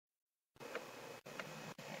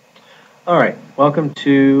All right, welcome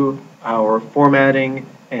to our formatting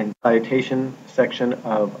and citation section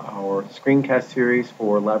of our screencast series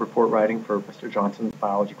for lab report writing for Mr. Johnson's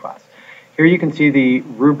biology class. Here you can see the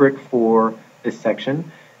rubric for this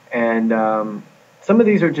section, and some of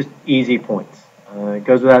these are just easy points. It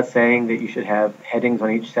goes without saying that you should have headings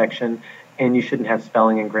on each section, and you shouldn't have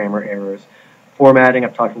spelling and grammar errors. Formatting,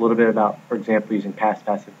 I've talked a little bit about, for example, using past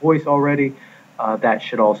passive voice already. That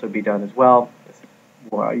should also be done as well.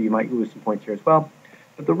 Well, you might lose some points here as well.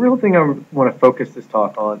 But the real thing I want to focus this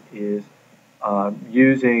talk on is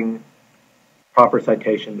using proper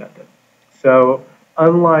citation method. So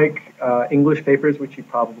unlike English papers, which you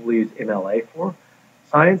probably use MLA for,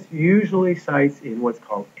 science usually cites in what's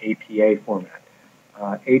called APA format.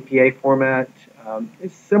 APA format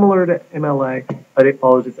is similar to MLA, but it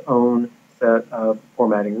follows its own set of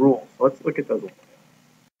formatting rules. So let's look at those a little bit.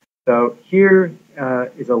 So here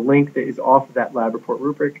is a link that is off of that lab report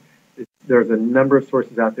rubric. There's a number of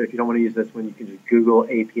sources out there. If you don't want to use this one, you can just Google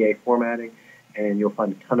APA formatting, and you'll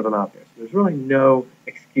find a ton of them out there. So there's really no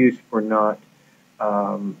excuse for not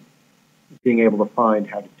being able to find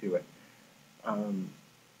how to do it.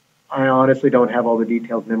 I honestly don't have all the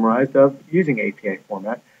details memorized of using APA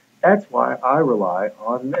format. That's why I rely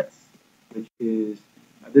on this, which is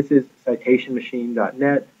this is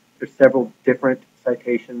citationmachine.net. There's several different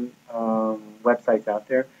citation websites out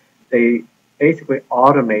there. They basically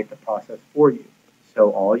automate the process for you.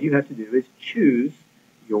 So all you have to do is choose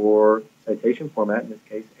your citation format, in this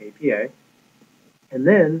case APA, and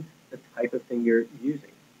then the type of thing you're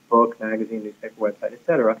using, book, magazine, newspaper, website,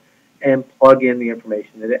 etc., and plug in the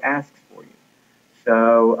information that it asks for you.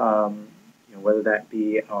 So whether that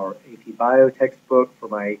be our AP Bio textbook for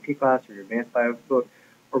my AP class or your advanced bio book,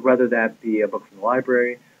 or whether that be a book from the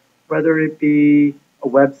library, whether it be a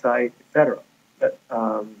website, etc. But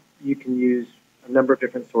you can use a number of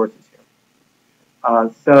different sources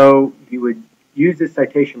here. So you would use this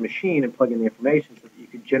citation machine and plug in the information so that you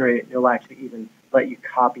could generate it, and it'll actually even let you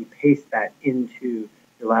copy paste that into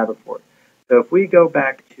your lab report. So if we go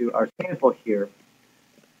back to our sample here,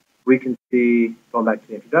 we can see, going back to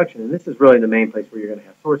the introduction, and this is really the main place where you're going to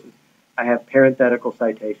have sources, I have parenthetical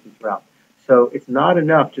citations throughout. So it's not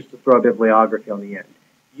enough just to throw a bibliography on the end.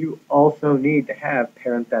 You also need to have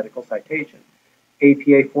parenthetical citation.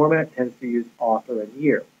 APA format tends to use author and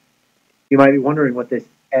year. You might be wondering what this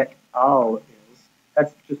et al. Is.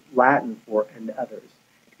 That's just Latin for and others.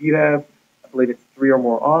 If you have, I believe it's 3 or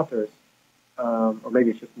more authors, or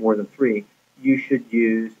maybe it's just more than 3, you should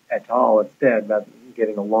use et al. Instead, rather than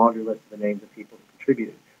getting a laundry list of the names of people who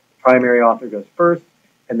contributed. The primary author goes first,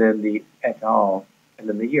 and then the et al., and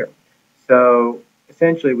then the year. So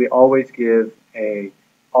essentially, we always give a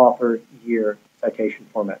author year citation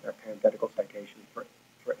format, or parenthetical citation for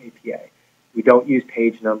APA. We don't use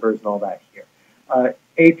page numbers and all that here.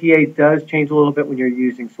 APA does change a little bit when you're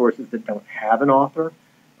using sources that don't have an author,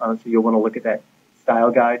 so you'll want to look at that style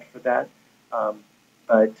guide for that,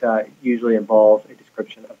 but it usually involves a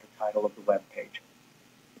description of the title of the web page.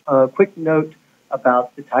 A quick note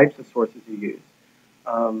about the types of sources you use.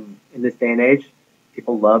 In this day and age,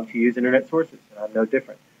 people love to use internet sources, and I'm no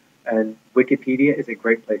different. And Wikipedia is a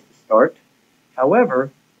great place to start.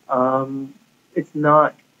 However, it's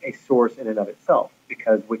not a source in and of itself,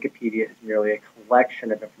 because Wikipedia is merely a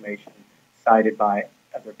collection of information cited by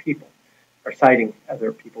other people, or citing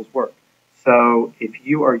other people's work. So if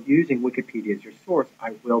you are using Wikipedia as your source,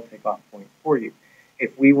 I will take off points for you.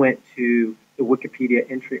 If we went to the Wikipedia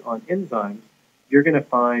entry on enzymes, you're going to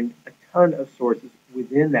find a ton of sources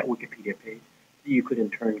within that Wikipedia page that you could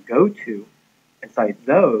in turn go to and cite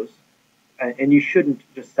those, and you shouldn't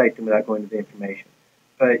just cite them without going to the information.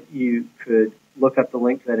 But you could look up the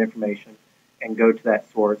link to that information and go to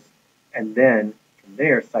that source, and then from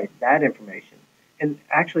there cite that information. And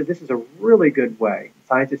actually, this is a really good way,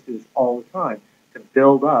 scientists do this all the time, to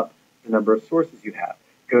build up the number of sources you have.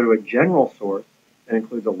 Go to a general source that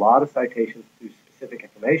includes a lot of citations to specific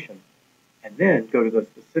information, and then go to those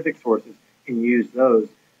specific sources and use those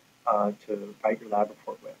to write your lab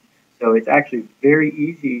report with. So it's actually very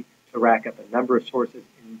easy to rack up a number of sources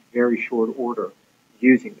in very short order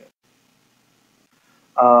using this.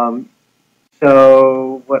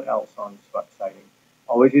 So what else on citing?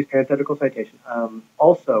 Always use parenthetical citation.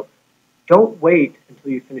 Also, don't wait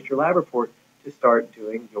until you finish your lab report to start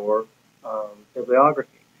doing your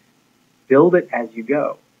bibliography. Build it as you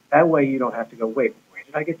go. That way you don't have to go, wait, where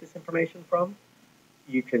did I get this information from?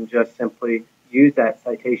 You can just simply use that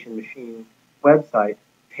citation machine website,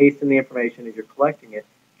 paste in the information as you're collecting it,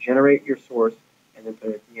 generate your source, and then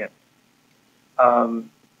put it at the end.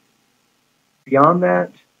 Beyond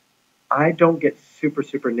that, I don't get super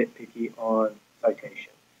nitpicky on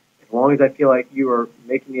citation. As long as I feel like you are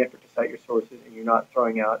making the effort to cite your sources and you're not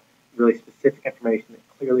throwing out really specific information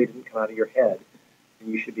that clearly didn't come out of your head,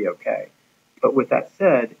 then you should be okay. But with that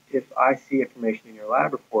said, if I see information in your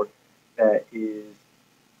lab report that is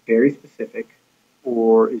very specific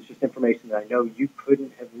or is just information that I know you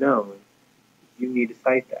couldn't have known, you need to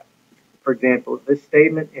cite that. For example, this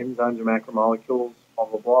statement, enzymes are macromolecules, blah,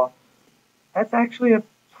 blah, blah, that's actually a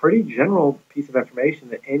pretty general piece of information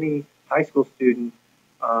that any high school student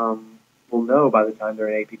will know by the time they're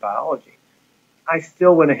in AP biology. I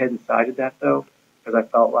still went ahead and cited that, though, because I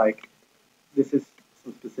felt like this is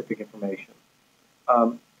some specific information.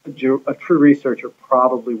 A true researcher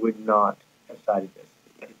probably would not have cited this.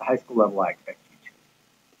 At the high school level, I expect you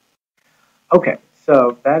to. Okay,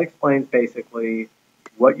 so that explains basically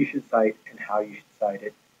what you should cite and how you should cite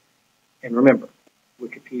it. And remember,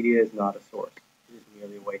 Wikipedia is not a source. It is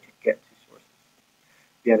merely a way to get to sources.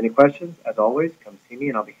 If you have any questions, as always, come see me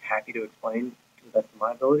and I'll be happy to explain to the best of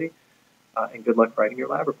my ability. And good luck writing your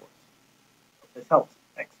lab reports. Hope this helps.